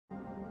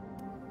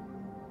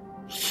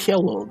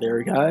Hello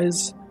there,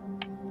 guys.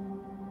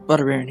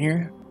 Butterbear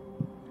here,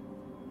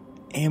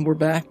 and we're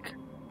back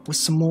with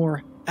some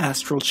more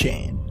Astral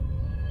Chain.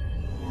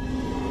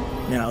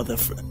 Now, the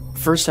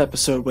first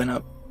episode went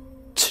up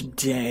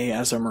today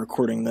as I'm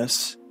recording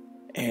this,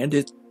 and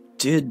it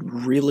did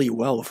really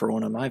well for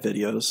one of my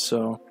videos,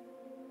 so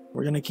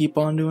we're gonna keep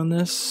on doing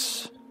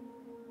this.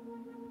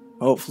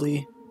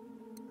 Hopefully,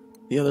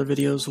 the other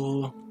videos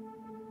will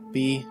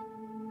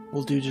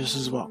do just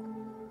as well.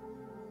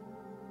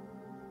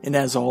 And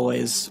as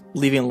always,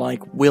 leaving a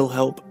like will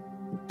help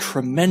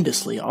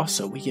tremendously.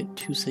 Also, we get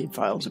 2 save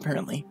files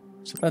apparently,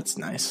 so that's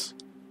nice.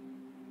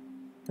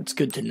 That's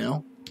good to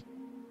know.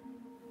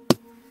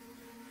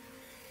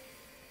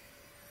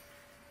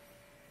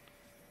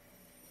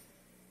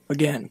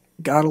 Again,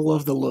 gotta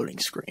love the loading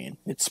screen.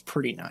 It's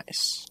pretty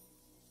nice.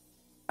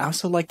 I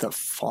also like the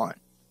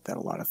font that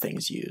a lot of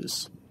things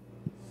use.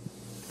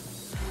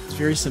 It's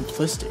very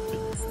simplistic,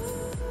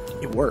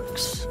 but it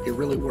works. It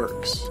really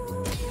works.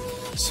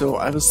 So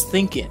I was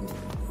thinking,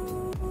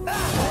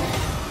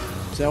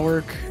 does that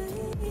work?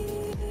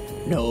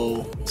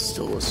 No, it's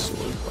still a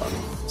sword button.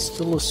 It's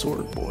still a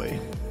sword boy.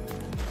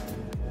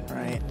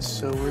 Right,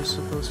 so we're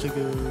supposed to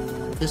go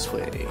this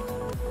way.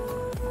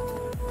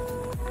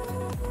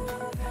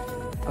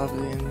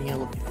 Probably in the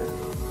elevator.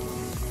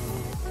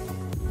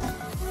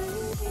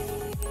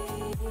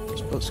 We're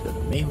supposed to go to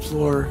the main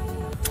floor.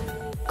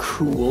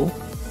 Cool.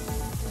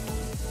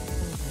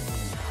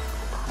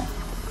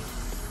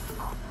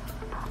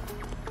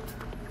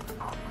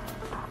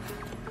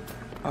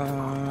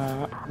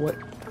 What?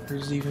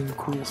 There's even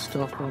cool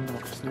stuff on the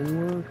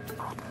floor?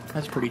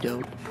 That's pretty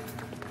dope.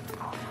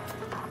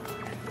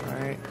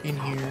 Alright, in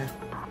here.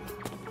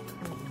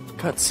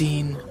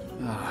 Cutscene.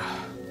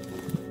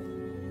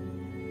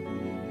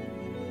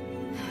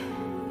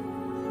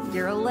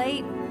 You're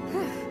late,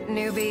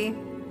 newbie.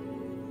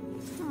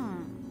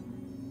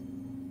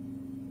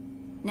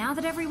 Now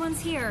that everyone's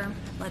here,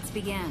 let's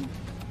begin.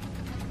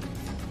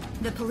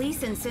 The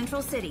police in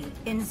Central City,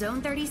 in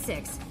Zone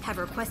 36, have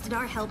requested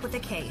our help with a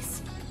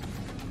case.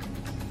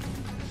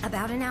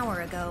 About an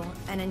hour ago,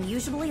 an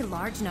unusually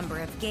large number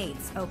of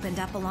gates opened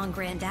up along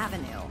Grand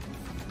Avenue.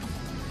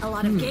 A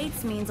lot of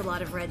gates means a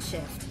lot of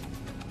redshift.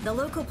 The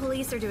local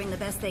police are doing the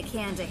best they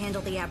can to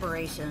handle the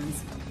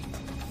aberrations.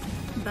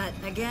 But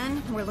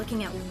again, we're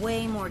looking at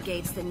way more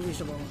gates than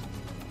usual.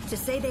 To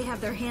say they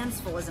have their hands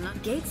full is enough.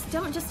 Gates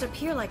don't just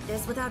appear like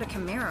this without a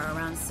Chimera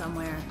around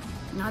somewhere.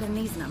 Not in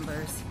these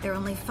numbers. There are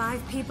only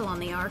 5 people on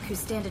the Ark who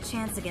stand a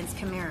chance against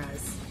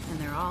Chimeras, and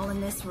they're all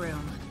in this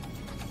room.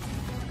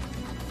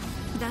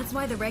 That's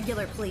why the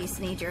regular police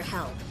need your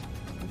help.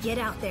 Get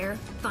out there,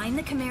 find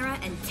the Chimera,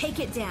 and take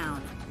it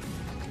down.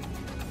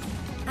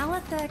 I'll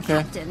let the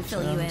captain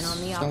fill you in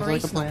on the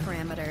operational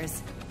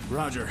parameters.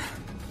 Roger.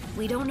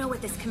 We don't know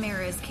what this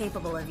Chimera is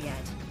capable of yet.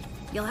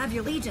 You'll have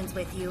your legions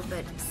with you,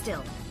 but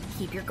still,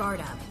 keep your guard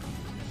up.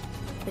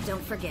 But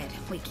don't forget,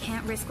 we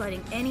can't risk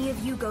letting any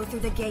of you go through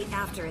the gate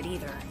after it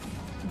either.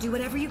 Do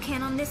whatever you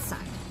can on this side,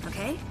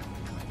 okay?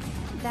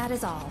 That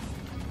is all.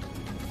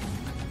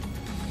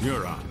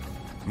 You're on.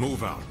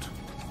 Move out.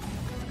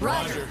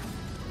 Roger.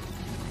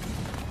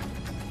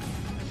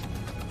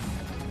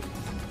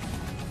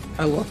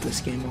 I love this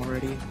game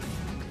already.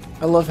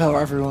 I love how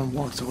everyone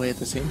walks away at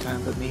the same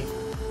time but me.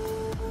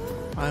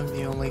 I'm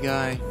the only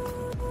guy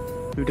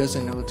who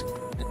doesn't know it's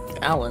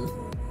Alan.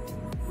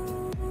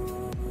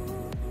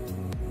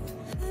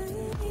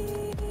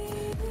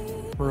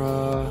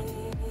 Bruh.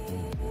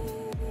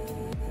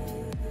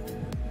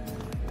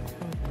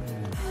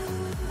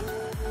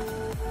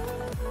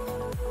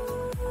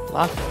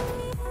 Lock.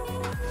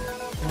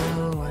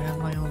 Oh, I have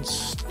my own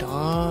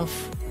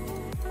stuff.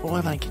 Oh,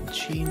 and I can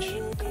change.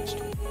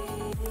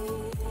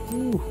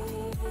 Ooh.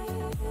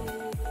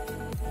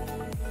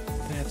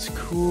 That's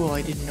cool.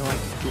 I didn't know I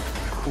could get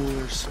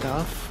cooler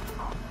stuff.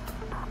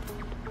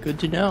 Good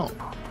to know.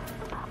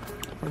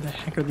 Where the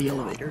heck are the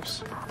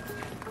elevators?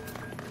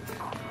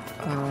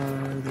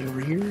 Are they over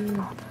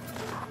here?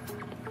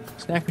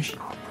 Snack machine.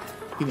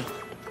 Give me.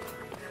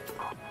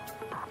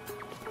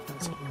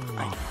 That's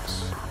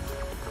items.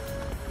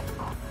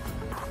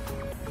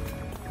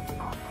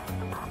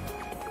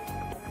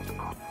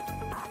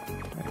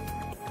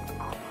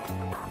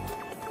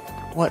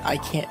 What? I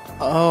can't.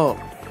 Oh,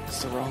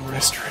 it's the wrong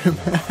restroom.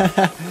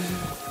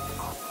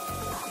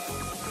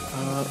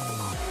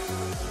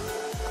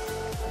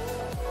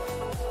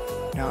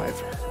 Now I've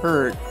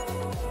heard.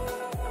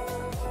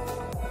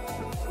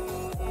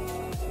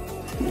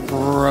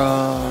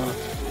 Bruh.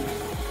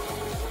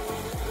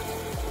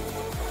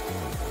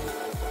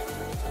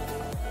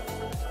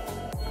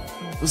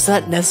 Was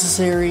that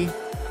necessary?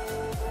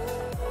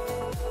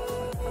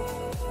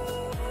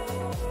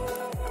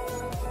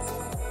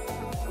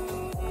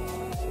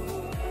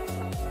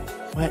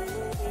 What?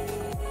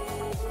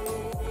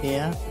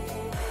 Yeah?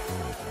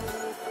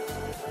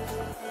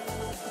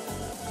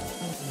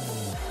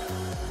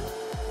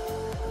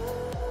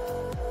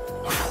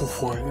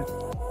 What?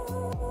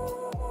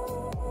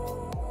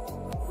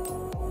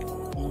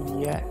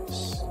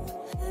 Yes.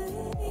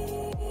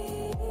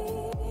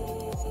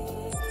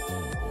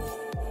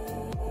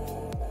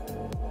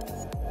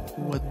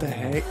 What the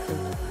heck?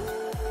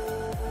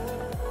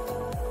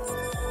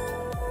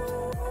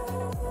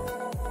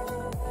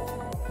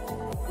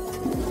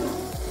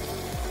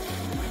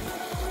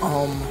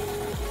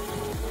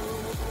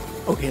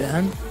 Okay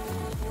then.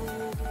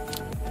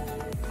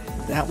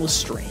 That was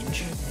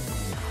strange.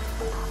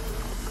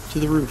 To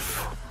the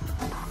roof.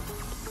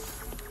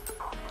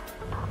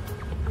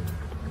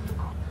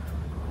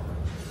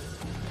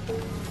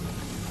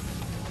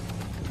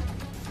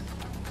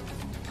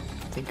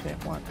 I think I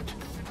want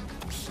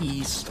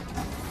keys.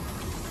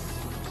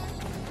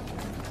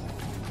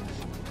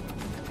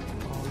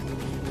 All you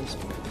need is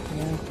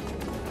yeah.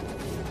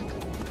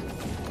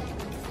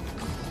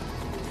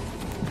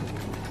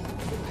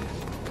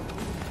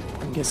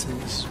 I'm guessing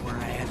this is where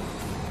I head.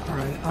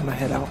 Alright, I'm gonna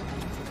head out.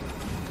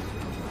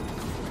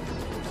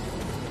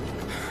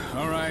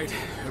 Alright,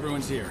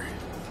 everyone's here.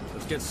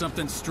 Let's get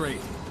something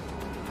straight.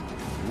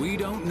 We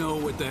don't know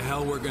what the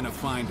hell we're gonna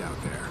find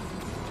out there.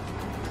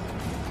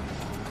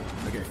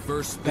 Okay,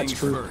 first things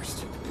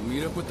first. We'll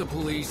meet up with the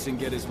police and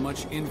get as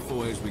much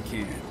info as we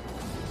can.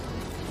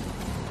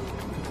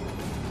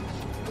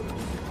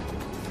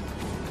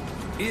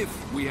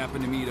 If we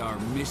happen to meet our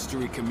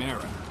mystery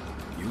Chimera,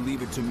 you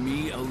leave it to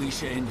me,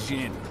 Alicia, and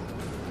Jin.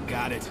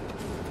 Got it?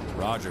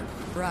 Roger.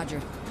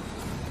 Roger.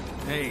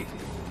 Hey,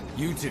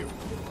 you two.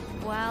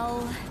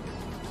 Well,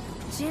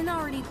 Jin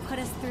already put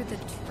us through the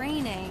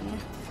training,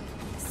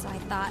 so I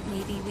thought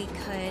maybe we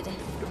could...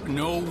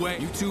 No way.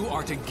 You two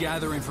are to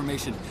gather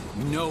information.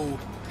 No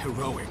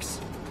heroics.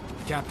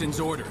 Captain's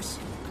orders.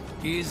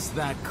 Is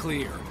that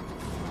clear?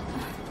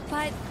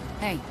 But...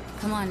 Hey,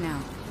 come on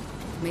now.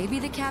 Maybe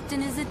the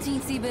captain is a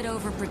teensy bit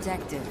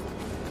overprotective.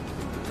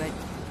 But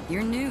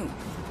you're new.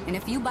 And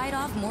if you bite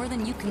off more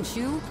than you can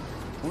chew,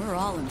 we're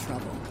all in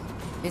trouble.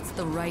 It's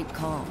the right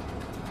call.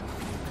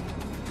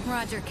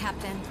 Roger,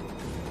 Captain.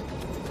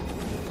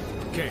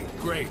 Okay,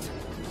 great.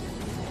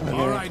 Okay.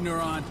 All right,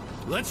 Neuron.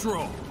 Let's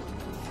roll.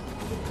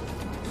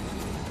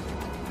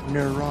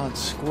 Neuron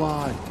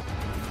Squad.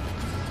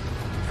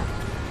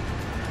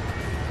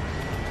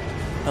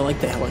 I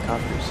like the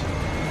helicopters.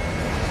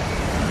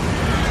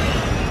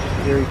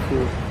 Very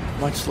cool.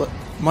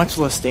 Much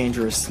less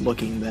dangerous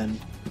looking than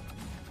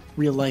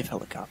real life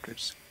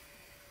helicopters.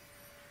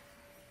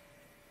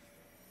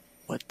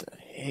 What the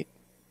heck?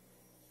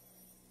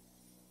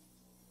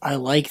 I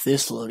like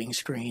this loading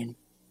screen.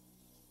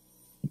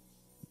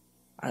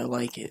 I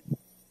like it.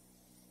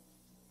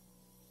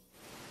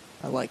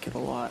 I like it a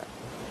lot.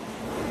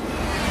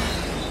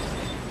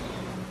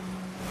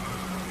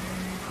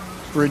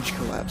 Bridge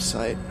collapse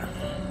site.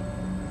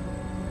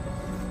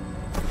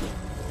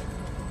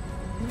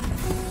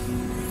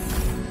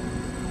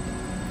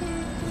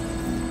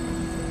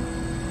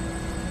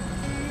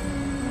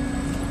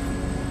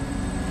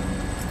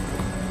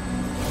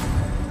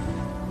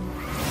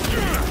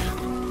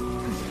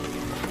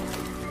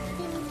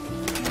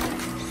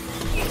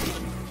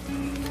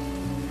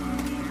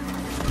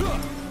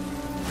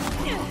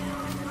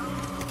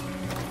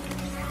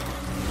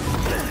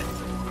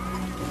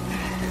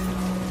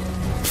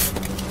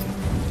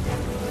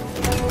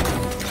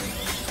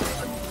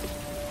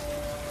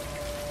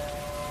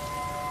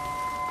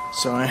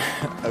 So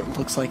it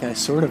looks like I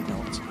sort of know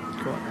what's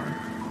going on.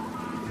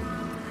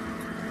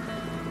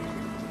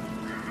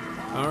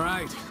 All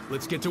right,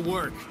 let's get to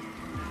work.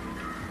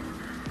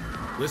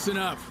 Listen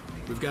up.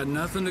 We've got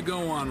nothing to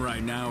go on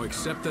right now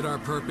except that our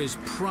perp is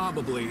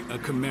probably a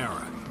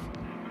Chimera.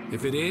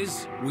 If it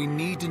is, we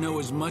need to know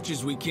as much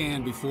as we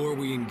can before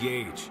we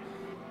engage.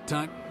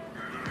 Time.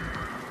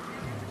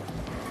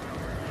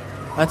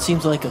 That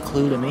seems like a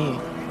clue to me.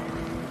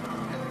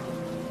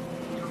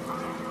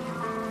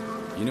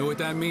 You know what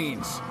that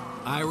means.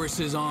 Iris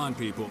is on,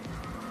 people.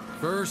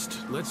 First,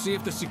 let's see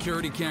if the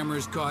security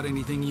cameras caught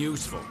anything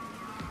useful.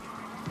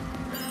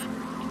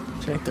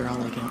 Check they're on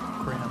like a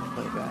grab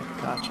playback.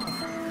 Gotcha.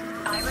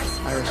 Iris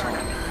on.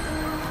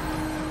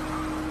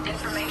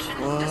 Information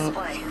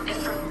display.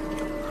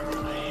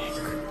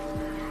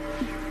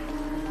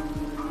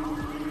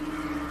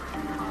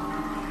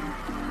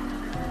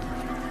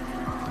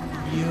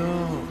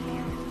 Yo.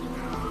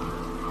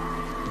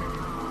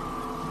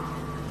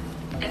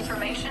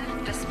 Information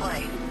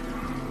display.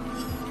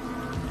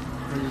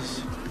 What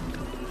is...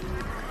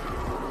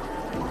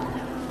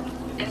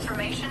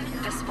 Information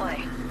display.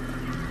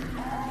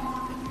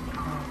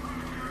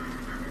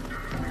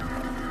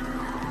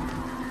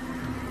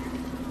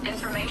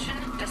 Information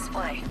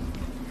display.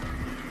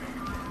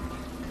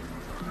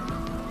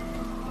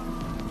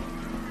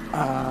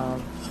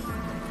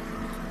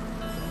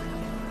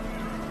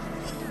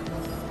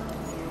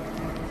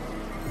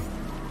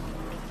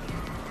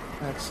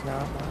 That's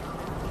not my...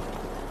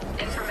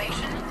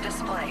 Information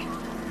display.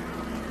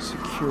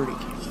 Security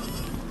camera.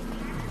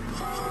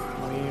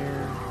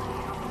 Where...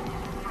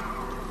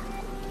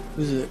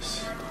 Who's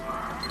this?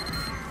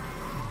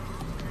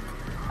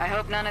 I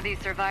hope none of these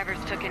survivors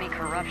took any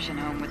corruption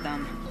home with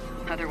them.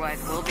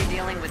 Otherwise, we'll be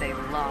dealing with a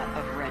lot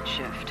of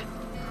redshift.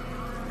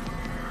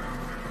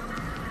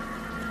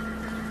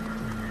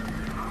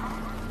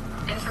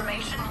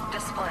 Information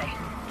display.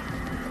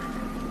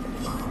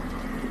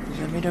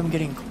 that mean I'm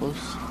getting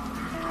close?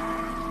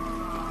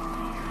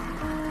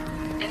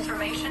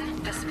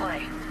 Information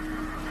display.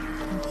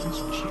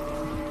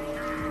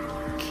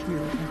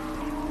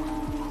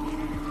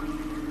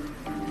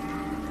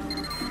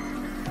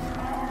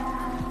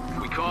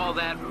 We call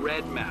that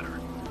red matter.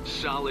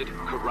 Solid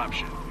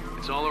corruption.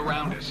 It's all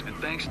around us, and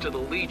thanks to the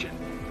Legion,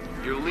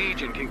 your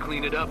Legion can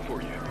clean it up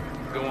for you.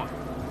 Go on.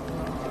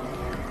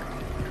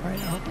 Right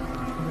now.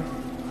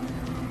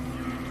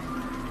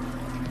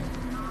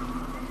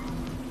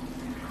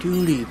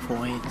 Duty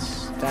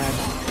points.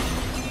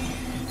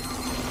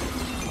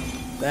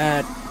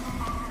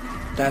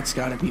 That's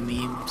gotta be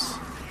memes.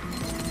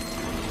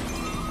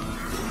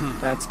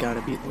 That's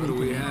gotta be. What do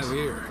we have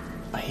here?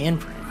 A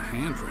handprint. A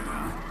handprint,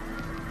 huh?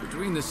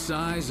 Between the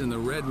size and the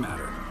red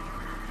matter,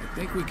 I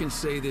think we can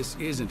say this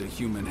isn't a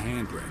human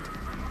handprint.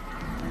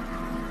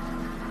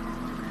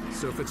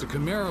 So if it's a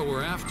Chimera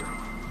we're after,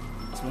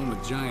 it's one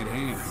with giant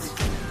hands.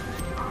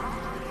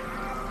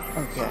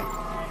 Okay.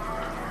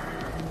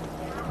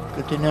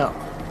 Good to know.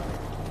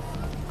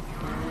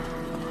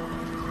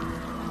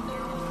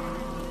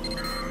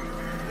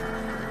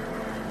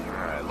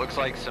 Looks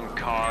like some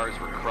cars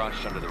were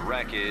crushed under the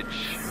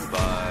wreckage,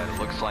 but it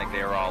looks like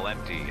they were all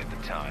empty at the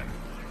time.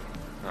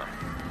 Huh.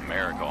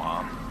 Miracle,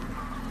 huh?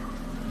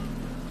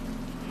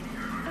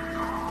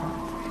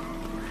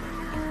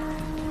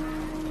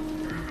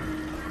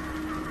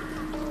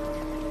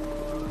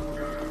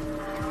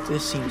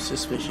 This seems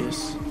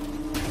suspicious.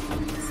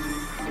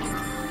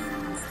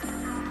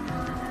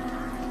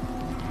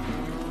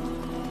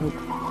 Nope.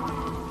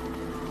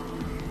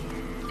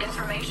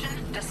 Information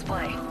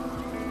display.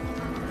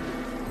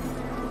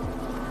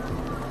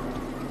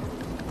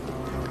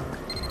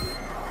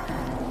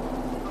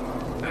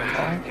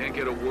 Can't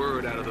get a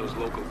word out of those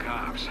local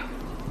cops.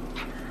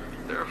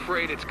 They're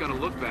afraid it's gonna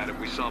look bad if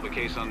we solve a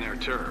case on their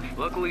turf.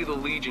 Luckily, the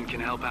Legion can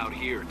help out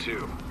here,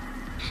 too.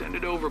 Send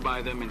it over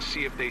by them and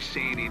see if they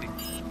say anything.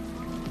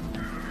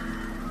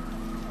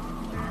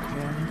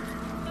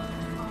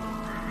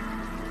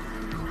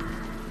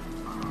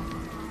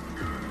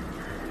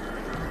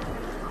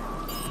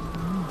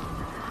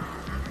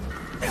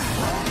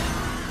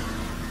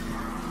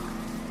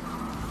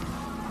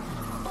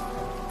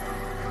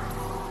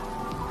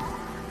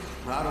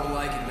 I don't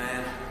like it,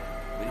 man.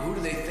 I mean, who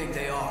do they think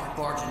they are,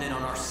 barging in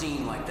on our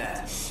scene like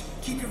that? Shh,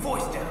 keep your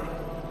voice down.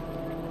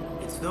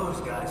 It's those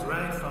guys,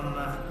 right? From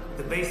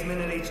the basement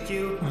at HQ?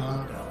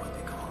 What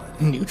they call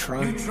it?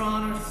 Neutron.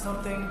 Neutron or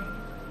something?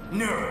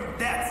 No,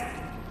 that's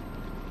it.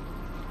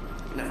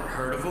 Never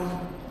heard of them?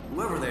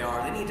 Whoever they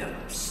are, they need to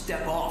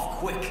step off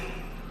quick.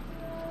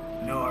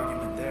 No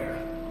argument there.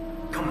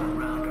 Coming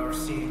around our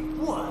scene.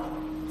 What?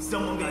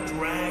 Someone got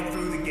dragged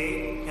through the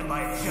gate and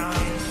by a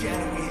giant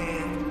shadowy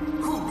hand?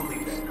 Who'd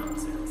believe that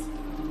nonsense?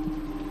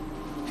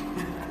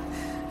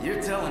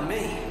 You're telling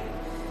me.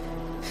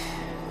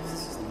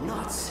 This is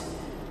nuts.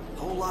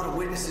 Whole lot of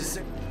witnesses.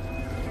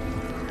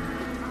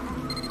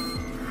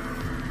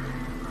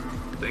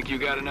 Think you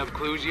got enough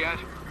clues yet?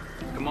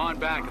 Come on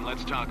back and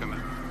let's talk them out.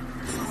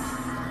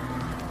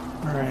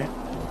 Alright.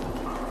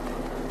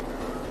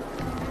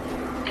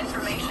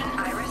 Information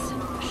iris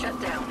shut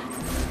down.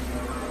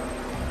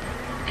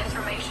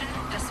 Information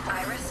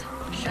iris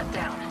shut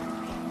down.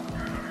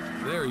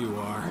 There you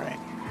are. Right.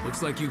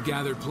 Looks like you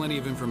gathered plenty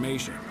of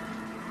information.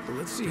 But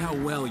let's see how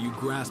well you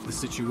grasp the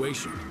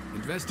situation.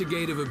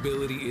 Investigative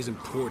ability is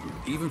important,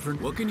 even for...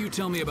 What can you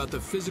tell me about the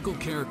physical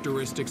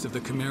characteristics of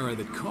the Chimera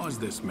that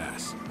caused this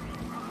mess?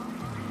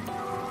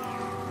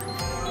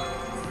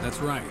 That's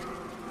right.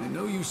 I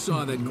know you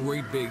saw that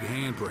great big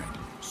handprint.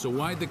 So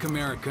why'd the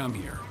Chimera come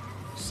here?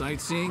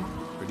 Sightseeing?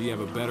 Or do you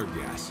have a better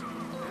guess?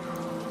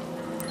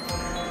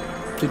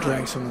 To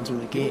drag someone through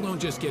the gate. People don't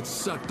just get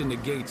sucked into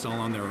gates all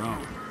on their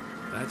own.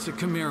 That's a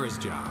Chimera's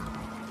job.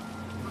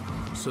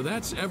 So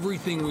that's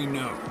everything we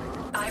know.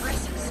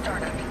 Iris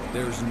startup.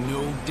 There's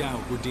no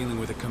doubt we're dealing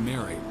with a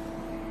Chimera.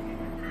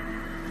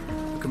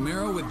 A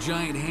Chimera with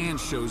giant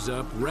hands shows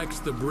up, wrecks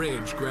the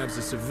bridge, grabs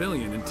a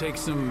civilian, and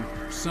takes him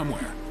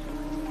somewhere.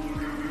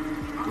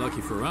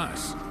 Lucky for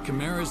us,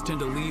 Chimeras tend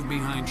to leave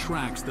behind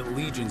tracks that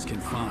legions can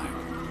find.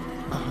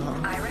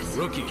 Iris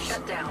Rookies,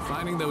 shut down.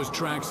 finding those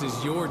tracks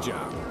is your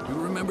job. You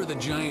remember the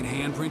giant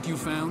handprint you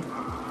found?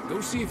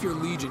 Go see if your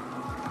legion...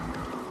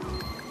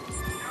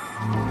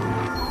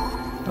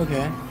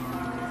 Okay.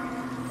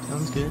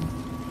 Sounds good.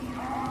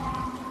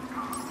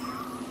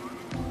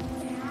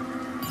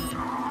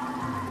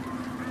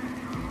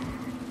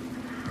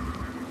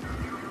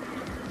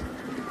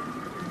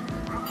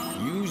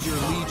 Use your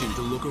legion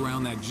to look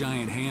around that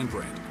giant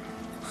handprint.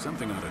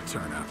 Something ought to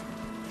turn up.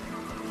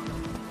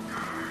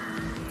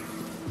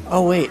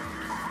 Oh, wait.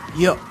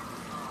 Yo.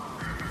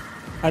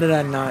 How did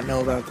I not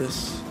know about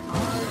this?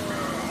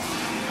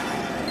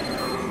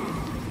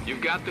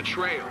 You've got the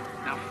trail.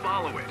 Now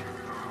follow it.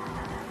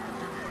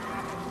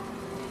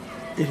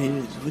 It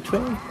is. Which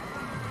way?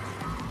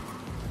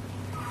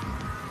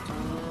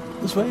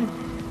 This way?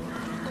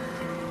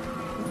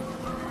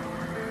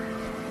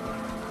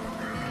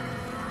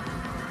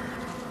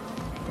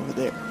 Over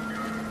there.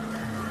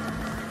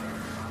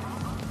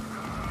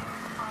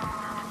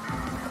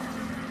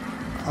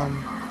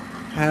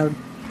 How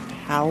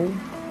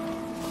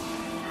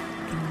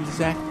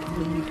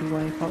exactly do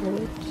I follow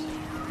it?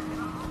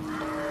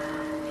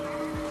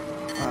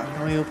 How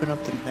do I open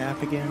up the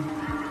map again?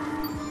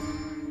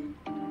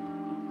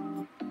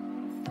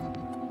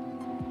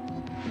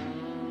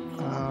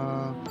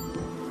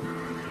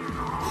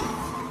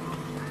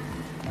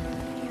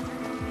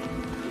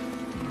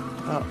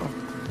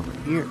 Over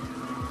here.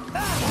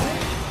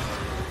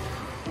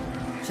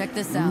 Check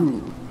this out.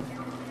 Ooh.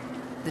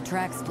 The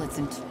track splits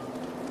in two.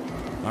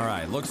 All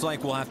right, looks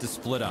like we'll have to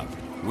split up.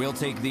 We'll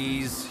take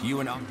these, you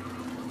and I.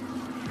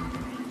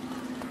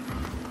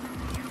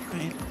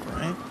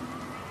 Right.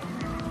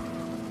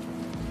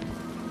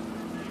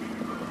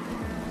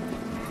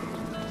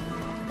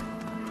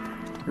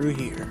 Through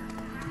here.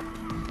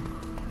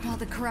 Oh,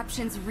 the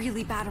corruption's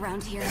really bad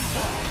around here.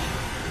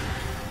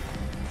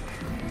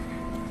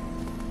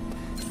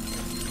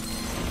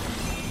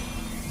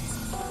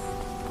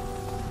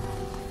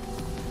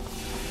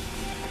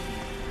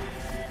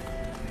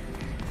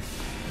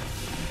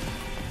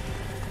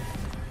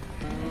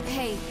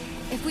 Hey,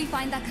 if we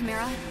find that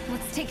Chimera,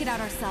 let's take it out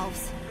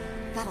ourselves.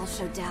 That'll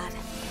show Dad.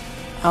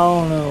 I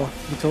don't know.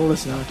 You told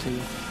us not to.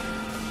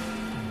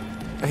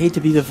 I hate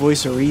to be the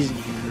voice of reason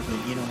here,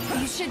 but you know.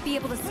 You should be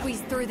able to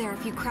squeeze through there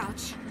if you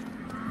crouch.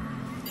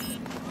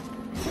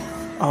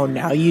 Oh,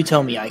 now you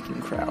tell me I can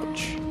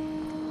crouch.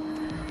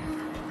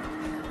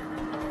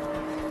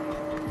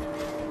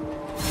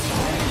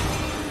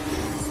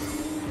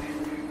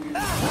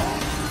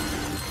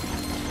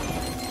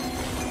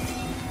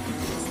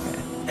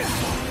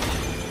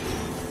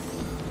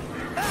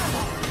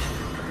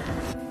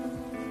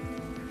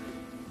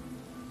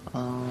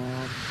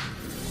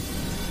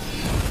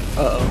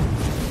 Uh-oh.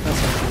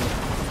 That's not good.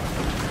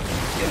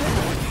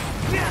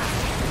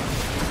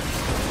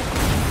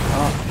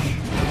 Gosh.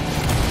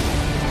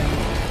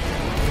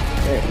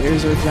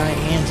 There's our giant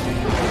hands, man.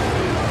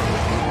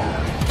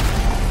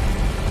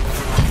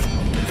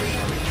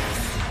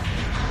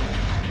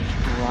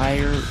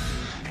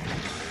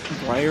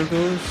 Briar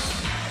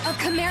Ghost? A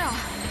Chimera!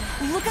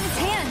 Look at its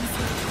hands!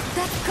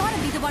 That's gotta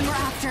be the one we're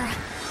after.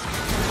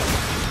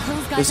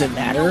 Those guys Does it have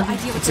matter? no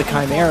idea what It's a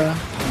they're in for. chimera.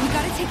 We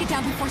gotta take it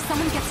down before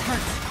someone gets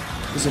hurt.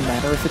 Does it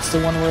matter if it's the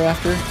one we're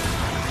after?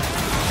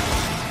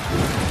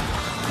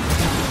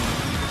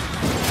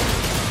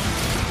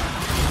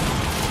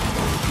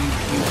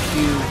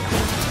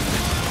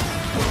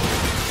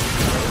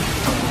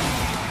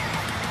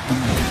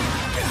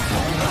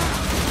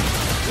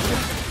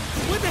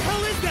 What the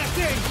hell is that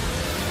thing?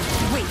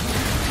 Wait,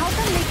 how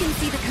come they can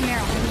see the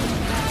Chimera?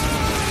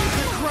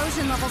 The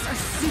corrosion levels are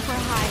super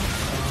high.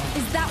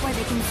 Is that why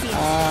they can see it?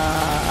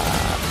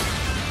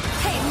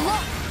 Hey,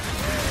 look!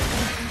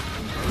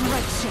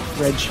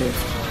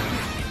 Redshift.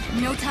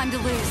 No time to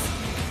lose.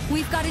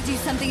 We've got to do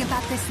something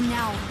about this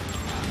now.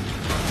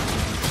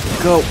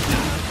 Go.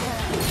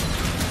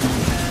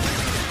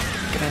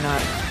 Can I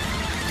not?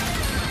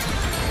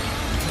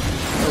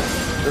 Nope,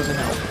 doesn't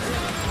help.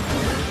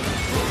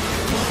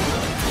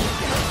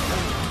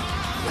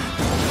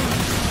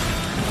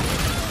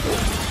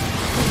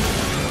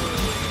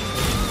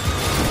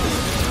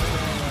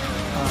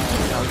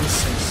 Now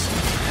this is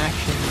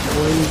action,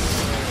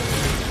 boys.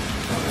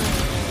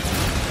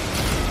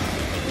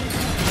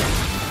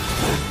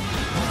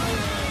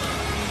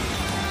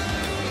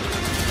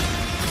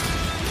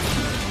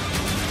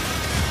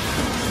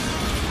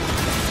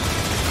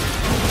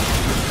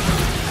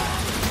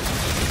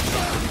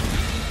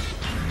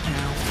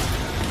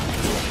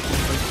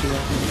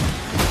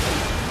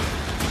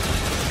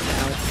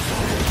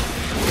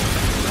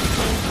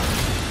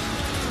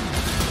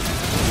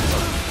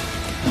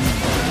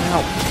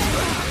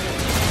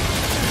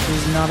 This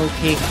is not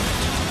okay.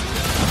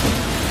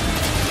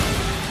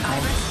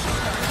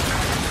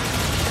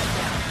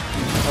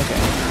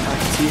 Okay, I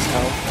can see his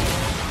health.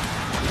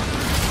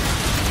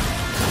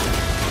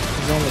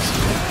 He's almost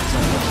dead. He's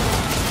almost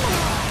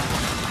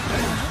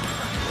dead.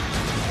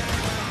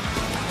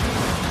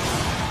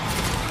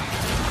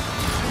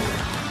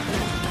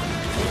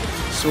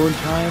 Sword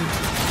time.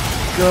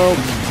 Go.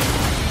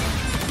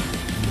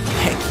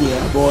 Heck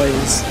yeah,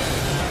 boys.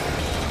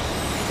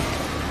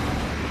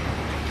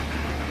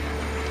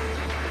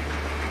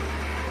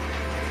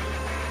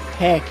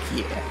 Heck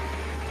yeah.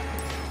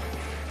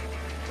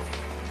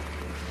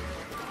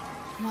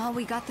 Well,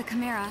 we got the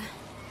Chimera.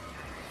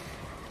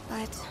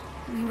 But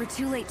we were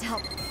too late to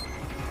help.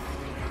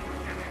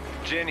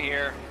 Jin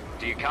here.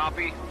 Do you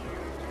copy?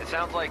 It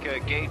sounds like a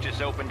gate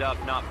just opened up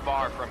not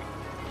far from...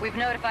 We've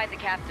notified the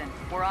captain.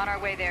 We're on our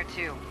way there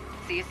too.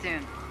 See you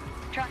soon.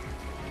 Try.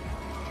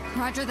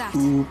 Roger that.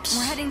 Oops.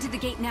 We're heading to the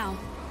gate now.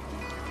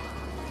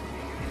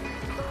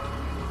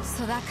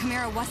 So that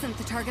Chimera wasn't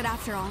the target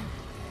after all.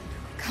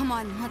 Come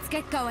on, let's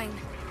get going.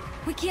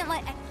 We can't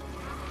let...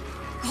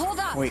 Hold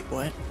up! Wait,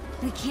 what?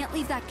 We can't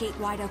leave that gate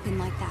wide open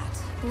like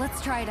that.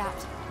 Let's try it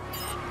out.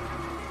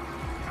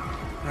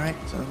 Alright,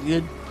 sounds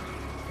good.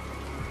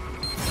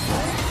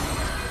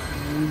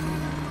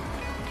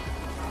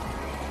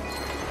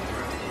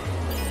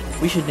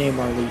 We should name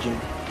our legion.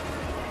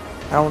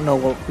 I don't know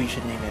what we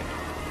should name it.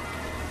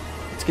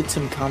 Let's get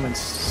some comments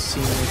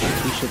seeing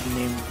what we should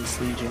name this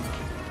Legion.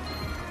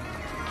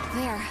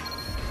 There.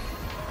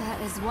 That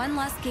is one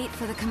less gate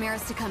for the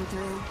Chimeras to come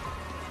through.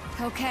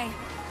 Okay,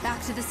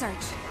 back to the search.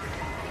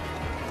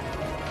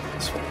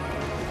 This way.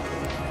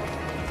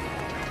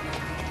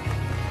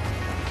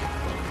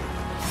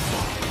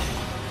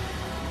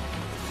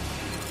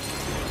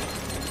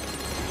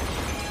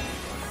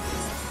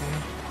 Okay.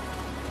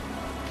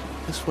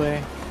 This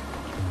way.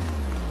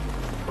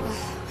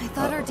 I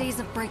thought our days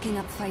of breaking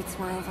up fights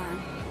were over.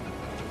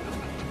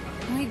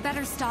 We'd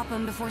better stop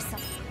them before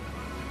some...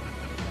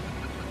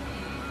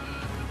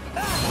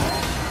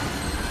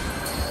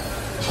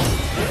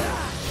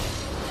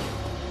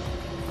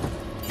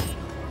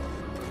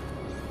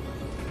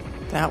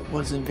 That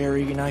wasn't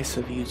very nice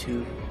of you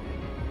two.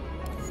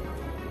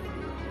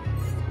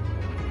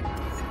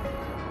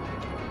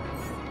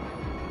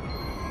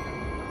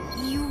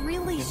 You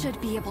really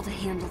should be able to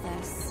handle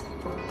this.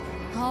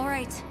 All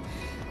right.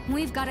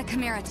 We've got a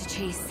Chimera to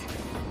chase.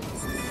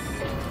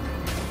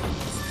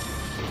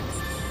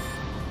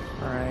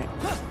 Alright.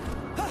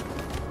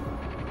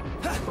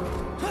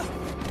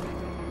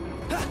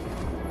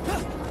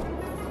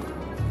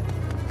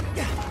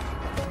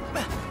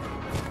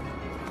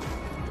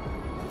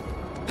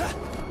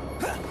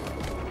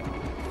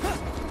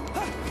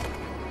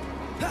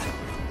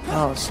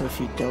 Oh, so if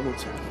you double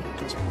tap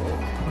it doesn't roll.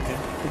 Okay,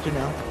 good to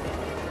know.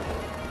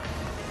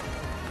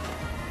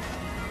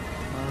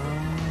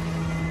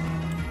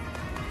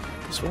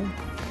 This way?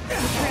 The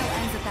trail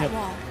ends at that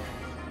wall.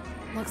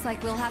 Looks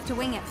like we'll have to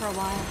wing it for a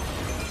while.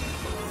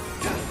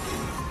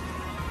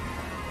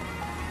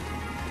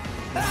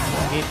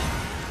 Okay.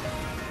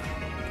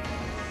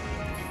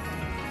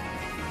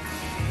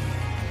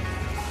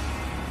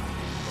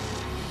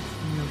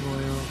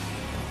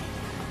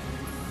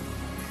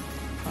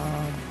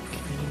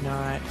 Can you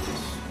not?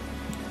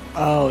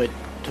 Oh, it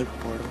took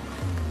portal.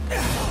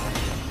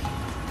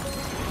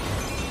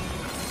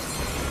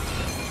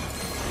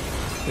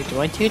 Wait,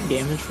 do I take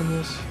damage from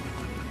this?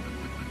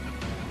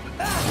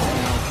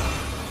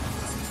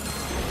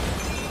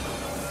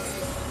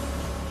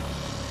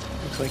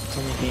 Looks like it's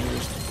only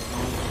dangerous to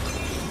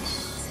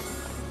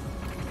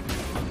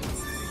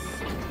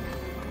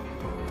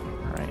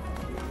Alright.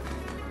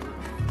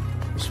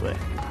 This way.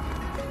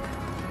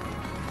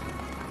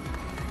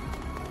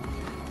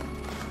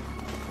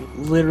 We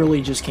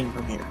literally just came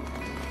from here.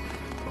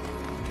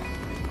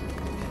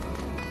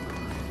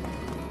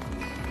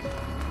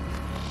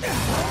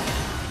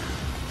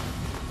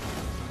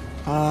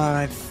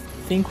 I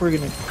think we're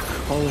gonna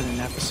call it an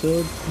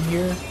episode from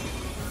here.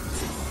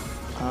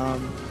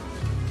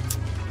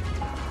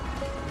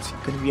 It's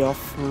gonna be all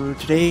for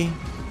today.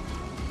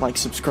 Like,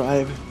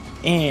 subscribe,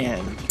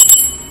 and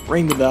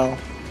ring the bell.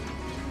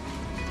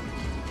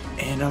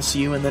 And I'll see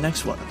you in the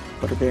next one.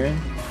 Butter Baron,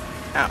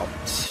 out.